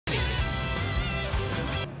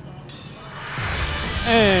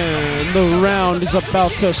And the round is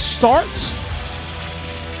about to start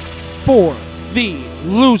for the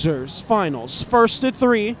losers finals. First to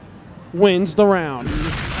 3 wins the round.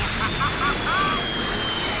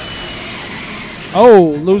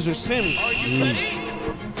 Oh, loser semi.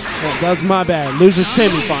 Oh, that's my bad. Loser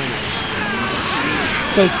semifinals.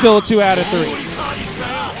 So it's still a 2 out of 3.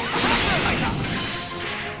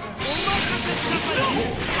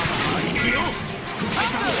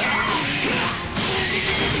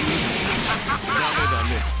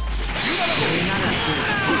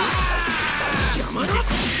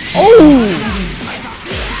 Oh!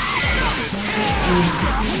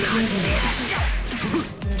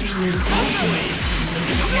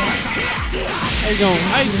 How you going?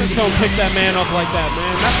 How you just gonna pick that man up like that,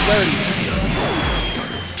 man? That's dirty.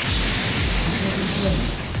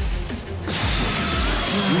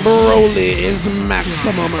 Broly is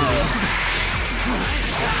maximum.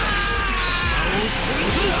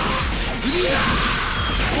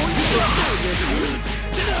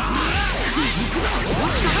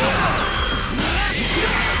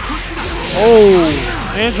 Oh,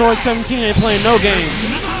 Android 17 ain't playing no games.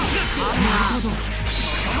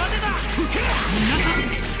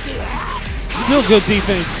 Still good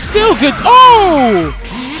defense. Still good. Oh!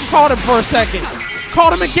 Caught him for a second.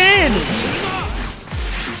 Caught him again.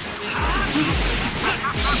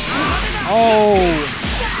 Oh.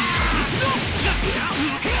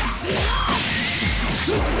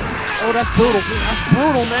 Oh, that's brutal. That's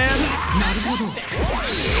brutal, man.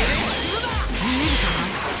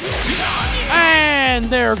 And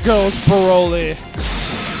there goes Broly.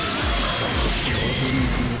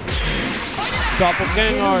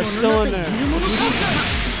 DoppleGengar is still in there.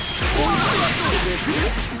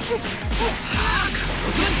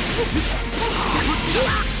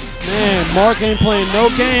 Man, Mark ain't playing no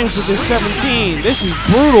games with this 17. This is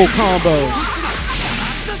brutal combos.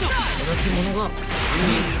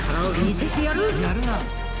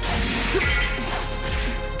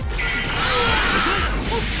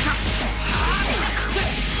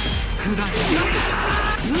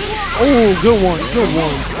 Oh, good one, good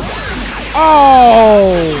one.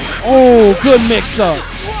 Oh, good mix-up.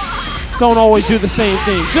 Don't always do the same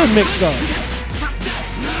thing. Good mix-up.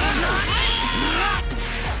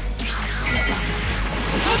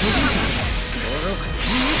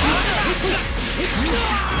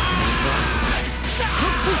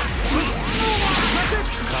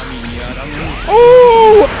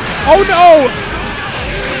 Oh! Oh no!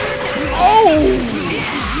 Oh!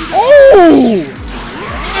 Oh!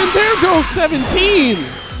 And there goes 17.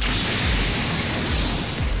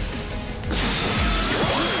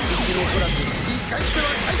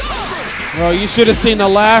 Bro, you should have seen the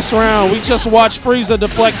last round. We just watched Frieza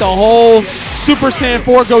deflect the whole Super Saiyan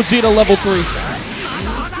 4 Gogeta level 3.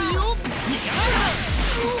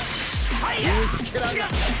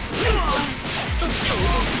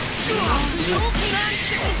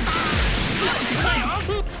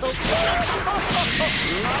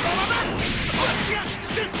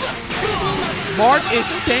 Mark is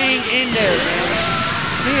staying in there,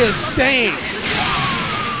 man. He is staying.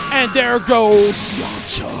 And there goes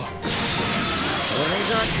Yamcha.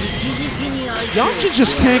 Yamcha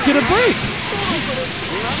just can't get a break.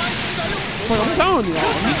 That's what I'm telling you,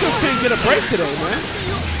 he just can't get a break today, man.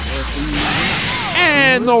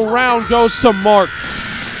 And the round goes to Mark.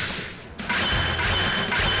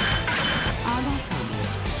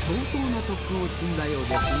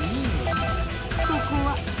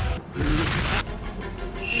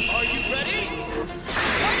 Are you ready?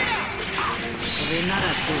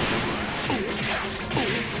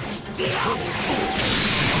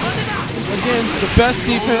 Again, the best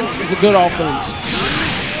defense is a good offense.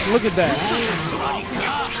 Look at that.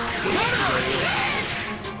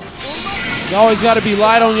 You always got to be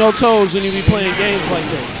light on your toes when you be playing games like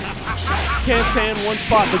this. Can't stay in one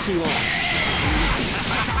spot for too long.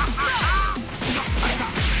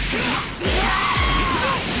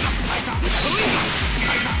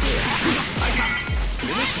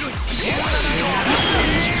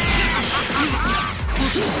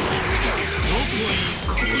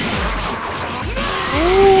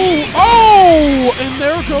 Ooh, oh! And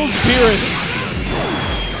there goes Beerus.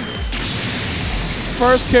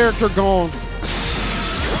 First character gone.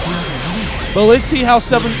 But let's see how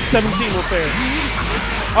 17 will fare.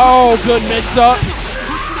 Oh, good mix-up.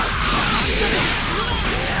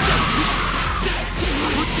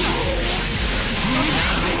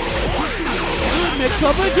 Good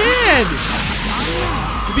mix-up again.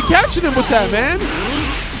 You be catching him with that, man.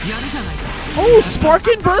 Oh, Spark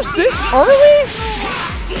and Burst this early?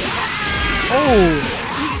 Oh.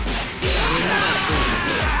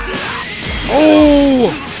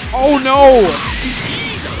 Oh. Oh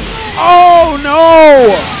Oh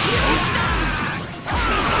no!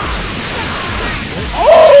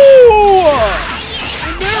 Oh!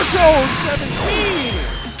 And there goes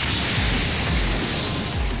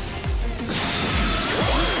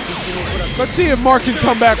 17. Let's see if Mark can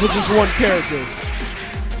come back with just one character.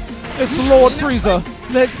 It's Lord Frieza.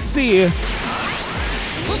 Let's see.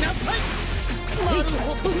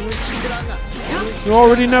 You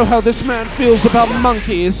already know how this man feels about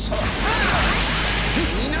monkeys.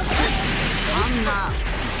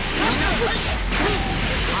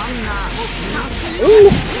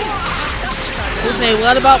 Ooh. You say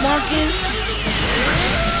what about monkeys?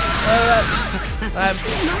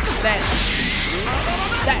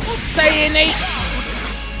 That cyanate.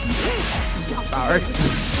 Sorry.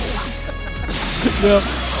 Yeah.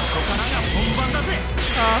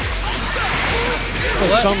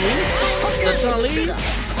 What? Chun-Li? The Chun-Li?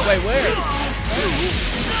 Wait, where?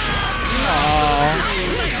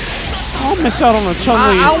 I'll miss out on a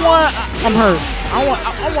Chun-Li. I'm hurt. I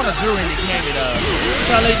want a jewelry that came with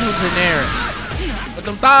Chun-Li to generic. But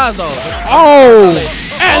them thighs though. Oh!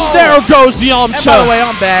 And there goes Yamcha. And by the way,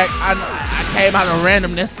 I'm back. I came out of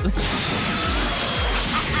randomness.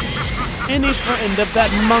 Any friend of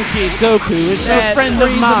that monkey Goku is no friend of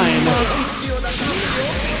mine.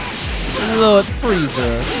 Lord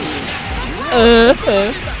Frieza.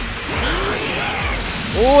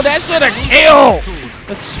 Oh, that should have killed.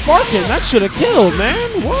 That's sparking. That should have killed, man.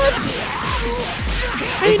 What?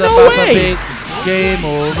 Ain't It's no about way. to be game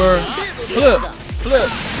over. Look.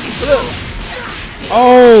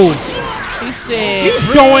 Oh. He said He's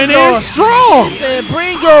going in strong. He said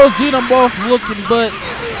bring girls in them both looking, but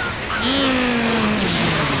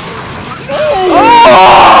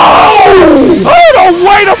Hold on,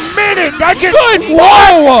 wait a minute. That gets good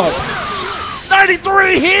blow-up.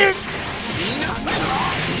 33 hits.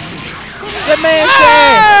 That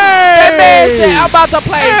man said, I'm about to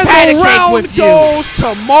play patty cake with you. Goes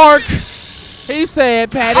to Mark. He said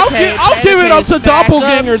patty cake. I'll give it up to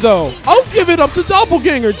DoppleGengar, though. I'll give it up to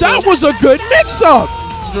DoppleGengar. That was a good mix-up.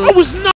 I was not.